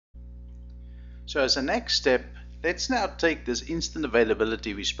So as a next step, let's now take this instant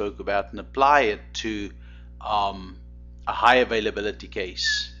availability we spoke about and apply it to a high availability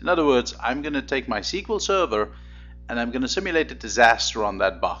case. In other words, I'm going to take my SQL Server and I'm going to simulate a disaster on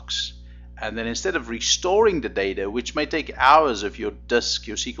that box. And then instead of restoring the data, which may take hours if your disk,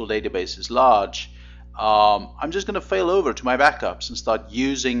 your SQL database is large, I'm just going to fail over to my backups and start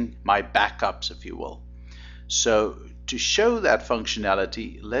using my backups, if you will. So to show that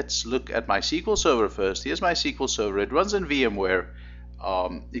functionality, let's look at my SQL Server first. Here's my SQL Server. It runs in VMware.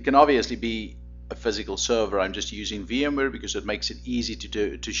 It can obviously be a physical server. I'm just using VMware because it makes it easy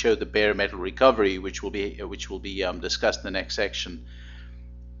to show the bare metal recovery, which will be discussed in the next section.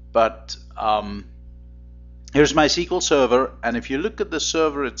 But here's my SQL Server, and if you look at the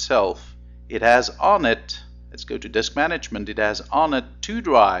server itself, it has on it, let's go to disk management, it has on it two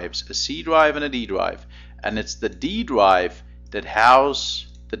drives, a C drive and a D drive, and it's the D drive that houses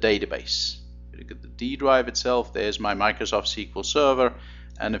the database. If you look at the D drive itself, there's my Microsoft SQL Server,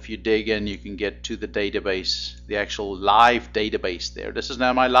 and if you dig in, you can get to the database, the actual live database there. This is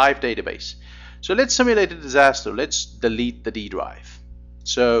now my live database. So let's simulate a disaster. Let's delete the D drive.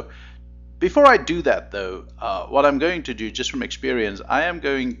 So before I do that though, what I'm going to do, just from experience, I am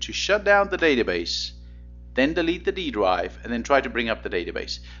going to shut down the database, then delete the D drive, and then try to bring up the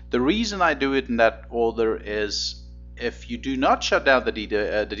database. The reason I do it in that order is if you do not shut down the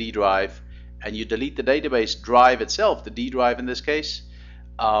D drive and you delete the database drive itself, the D drive in this case,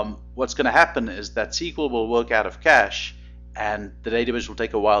 what's going to happen is that SQL will work out of cache and the database will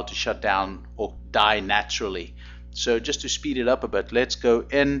take a while to shut down or die naturally. So just to speed it up a bit, let's go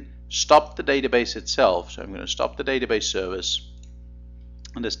in, stop the database itself. So I'm going to stop the database service,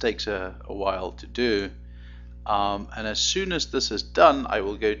 and this takes a while to do. And as soon as this is done, I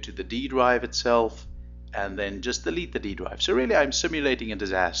will go to the D drive itself and then just delete the D drive. So really I'm simulating a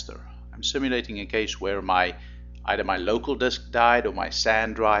disaster. I'm simulating a case where either my local disk died or my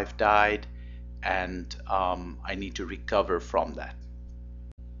SAN drive died, and I need to recover from that.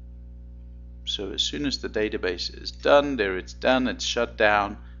 So as soon as the database is done, there it's done, it's shut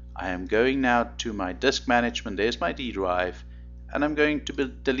down, I am going now to my disk management, there's my D drive, and I'm going to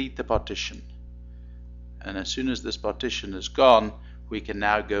delete the partition. And as soon as this partition is gone, we can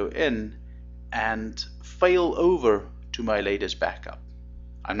now go in and fail over to my latest backup.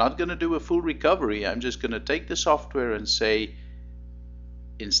 I'm not going to do a full recovery. I'm just going to take the software and say,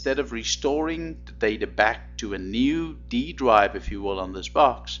 instead of restoring the data back to a new D drive, if you will, on this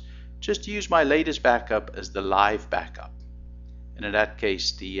box, just use my latest backup as the live backup. And in that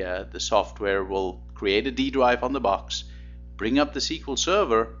case, the software will create a D drive on the box, bring up the SQL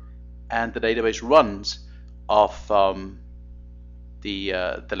Server, and the database runs off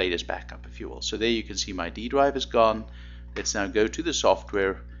the latest backup, if you will. So there you can see my D drive is gone. Let's now go to the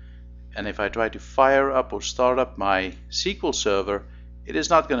software, and if I try to fire up or start up my SQL Server, it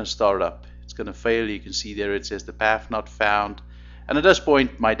is not going to start up. It's going to fail. You can see there it says the path not found, and at this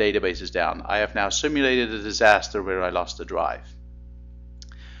point my database is down. I have now simulated a disaster where I lost a drive.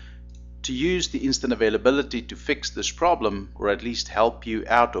 To use the instant availability to fix this problem, or at least help you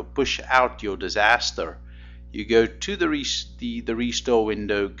out or push out your disaster, you go to the restore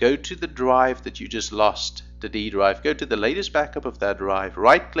window, go to the drive that you just lost, the D drive, go to the latest backup of that drive,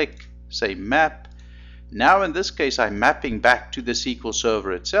 right click, say map. Now in this case I'm mapping back to the SQL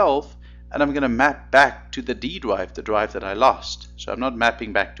Server itself, and I'm going to map back to the D drive, the drive that I lost. So I'm not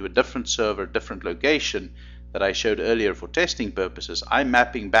mapping back to a different server, different location that I showed earlier for testing purposes. I'm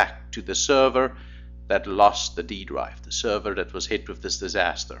mapping back to the server that lost the D drive, the server that was hit with this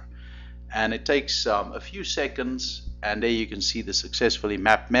disaster. And it takes a few seconds, and there you can see the successfully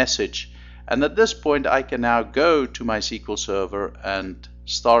mapped message. And at this point I can now go to my SQL Server and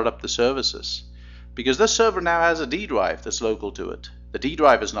start up the services, because this server now has a D drive that's local to it. The D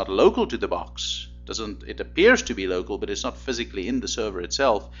drive is not local to the box. It appears to be local, but it's not physically in the server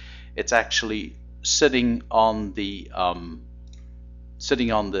itself. It's actually sitting on the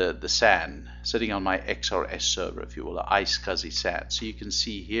SAN, sitting on my XRS server, if you will, iSCSI SAN. So you can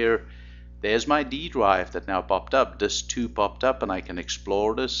see here, there's my D drive that now popped up. This 2 popped up, and I can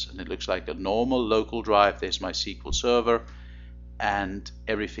explore this, and it looks like a normal local drive. There's my SQL Server, and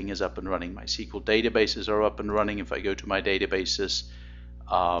everything is up and running. My SQL databases are up and running. If I go to my databases,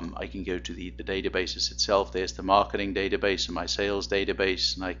 I can go to the databases itself. There's the marketing database and my sales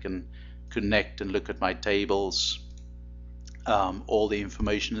database, and I can connect and look at my tables. All the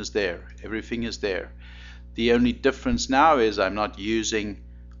information is there. Everything is there. The only difference now is I'm not using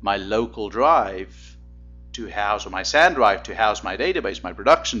my local drive to house, or my SAN drive to house my database, my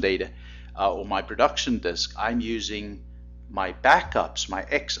production data, or my production disk. I'm using my backups, my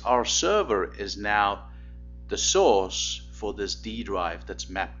XR server is now the source for this D drive that's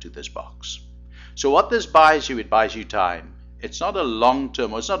mapped to this box. So what this buys you, it buys you time. It's not a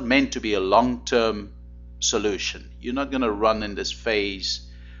long-term, or it's not meant to be a long-term solution. You're not going to run in this phase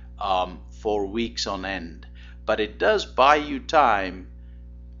for weeks on end, but it does buy you time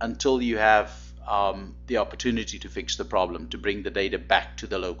until you have the opportunity to fix the problem, to bring the data back to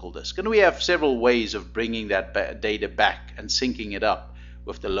the local disk. And we have several ways of bringing that data back and syncing it up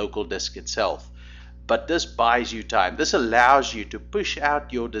with the local disk itself. But this buys you time. This allows you to push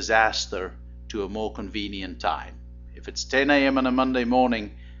out your disaster to a more convenient time. If it's 10 a.m. on a Monday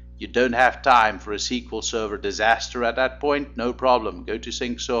morning, you don't have time for a SQL Server disaster at that point, no problem. Go to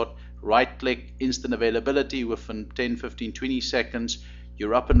sync sort, right click, instant availability. Within 10, 15, 20 seconds,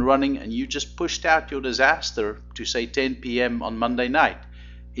 you're up and running, and you just pushed out your disaster to say 10 p.m. on Monday night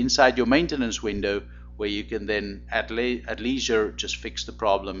inside your maintenance window, where you can then at leisure just fix the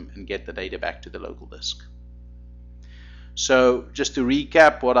problem and get the data back to the local disk. So just to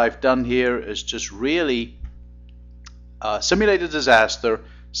recap, what I've done here is just really simulated a disaster,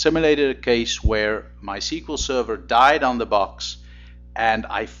 simulated a case where my SQL Server died on the box and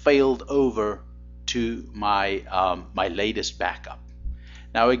I failed over to my my latest backup.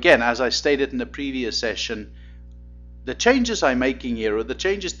 Now again, as I stated in the previous session, the changes I'm making here, or the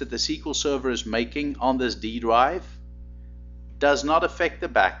changes that the SQL Server is making on this D drive, does not affect the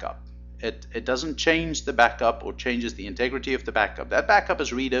backup. It doesn't change the backup or changes the integrity of the backup. That backup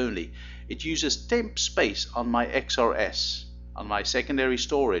is read-only. It uses temp space on my XRS, on my secondary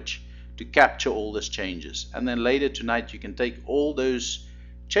storage, to capture all those changes. And then later tonight you can take all those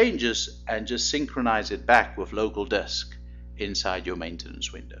changes and just synchronize it back with local disk inside your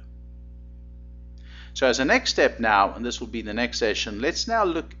maintenance window. So as a next step now, and this will be the next session, let's now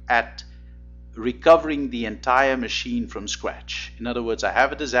look at recovering the entire machine from scratch. In other words, I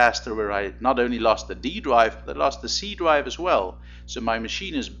have a disaster where I not only lost the D drive, but I lost the C drive as well. So my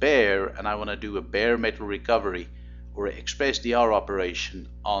machine is bare, and I want to do a bare metal recovery or an express DR operation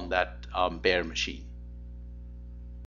on that bare machine.